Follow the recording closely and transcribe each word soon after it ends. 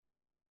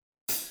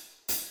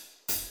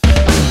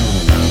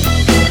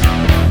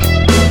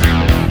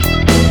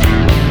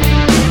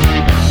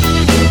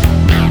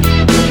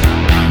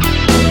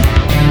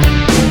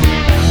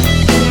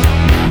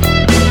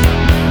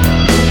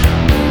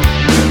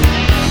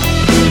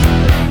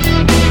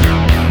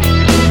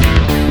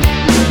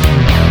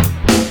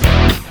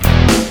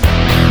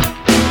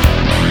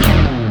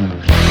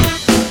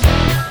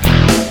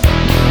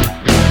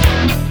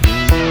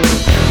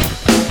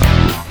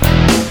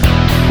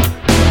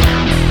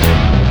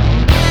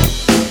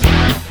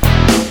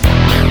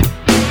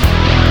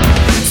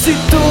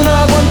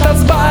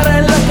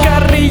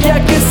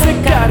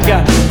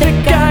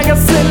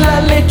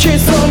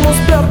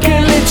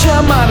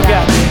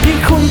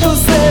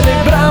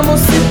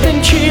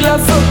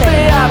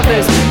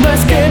azotearles. No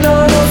es que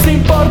no nos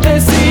importe,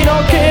 sino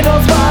que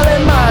nos vale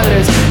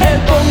madres. Él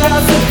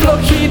póngase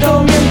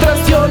flojito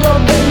mientras yo lo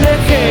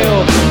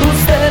pendejeo.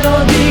 Usted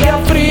no diga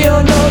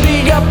frío, no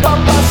diga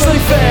papá soy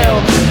feo.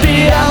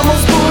 Tiramos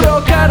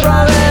puro carro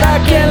a ver a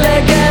quién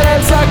le queda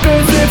el saco.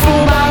 Y si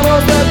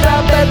fumamos de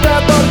tapeta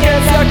porque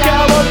se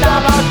acabó el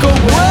tabaco.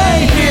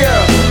 Way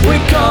here we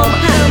come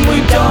and we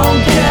don't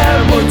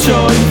care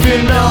mucho. If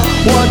you know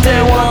what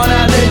they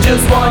wanna, they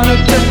just want you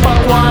to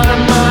fuck one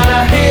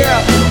mana. Here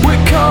we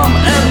come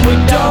and we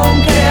don't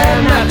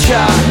care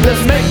nacha.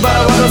 Let's make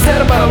para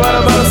ser,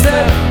 para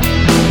ser.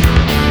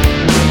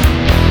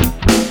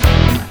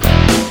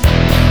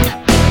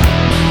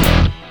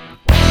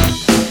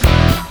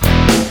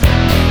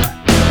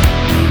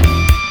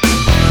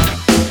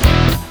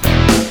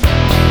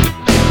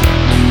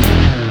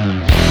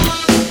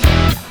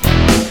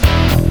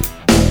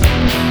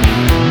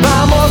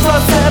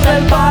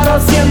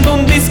 Haciendo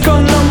un disco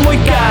no muy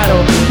caro.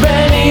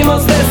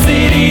 Venimos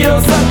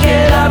decididos a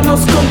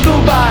quedarnos con tu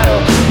varo.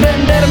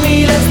 Vender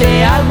miles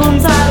de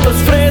álbums a los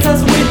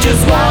fresas. We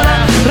just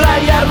wanna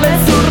rayarles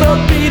sus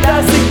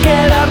ropitas y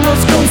quedarnos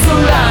con su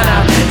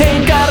lana.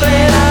 En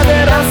carrera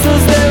de rasos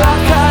de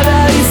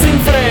bajada y sin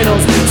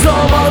frenos.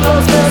 Somos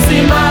los feos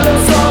y malos,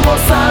 somos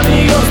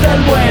amigos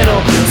del bueno.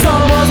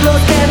 Somos los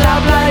que en la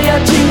playa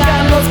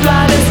chingan los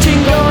planes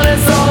chingones.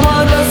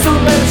 Somos los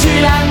super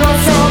chilangos,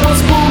 somos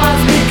pumas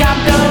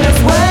bicampeones.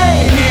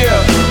 Way here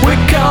we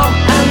come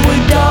and we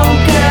don't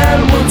care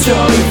mucho.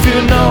 If you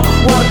know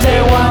what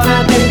they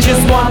wanna, they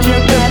just want you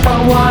to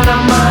fuck one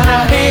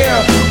mana. Here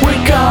we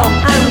come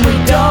and we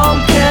don't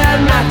care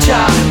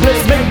nacha.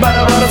 Let's make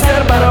para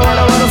ser, para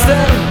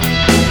ser.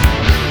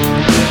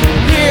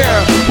 Here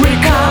we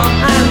come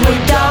and we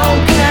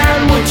don't care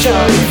mucho.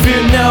 If you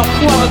know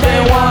what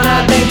they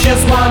wanna, they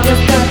just want you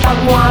to fuck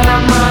one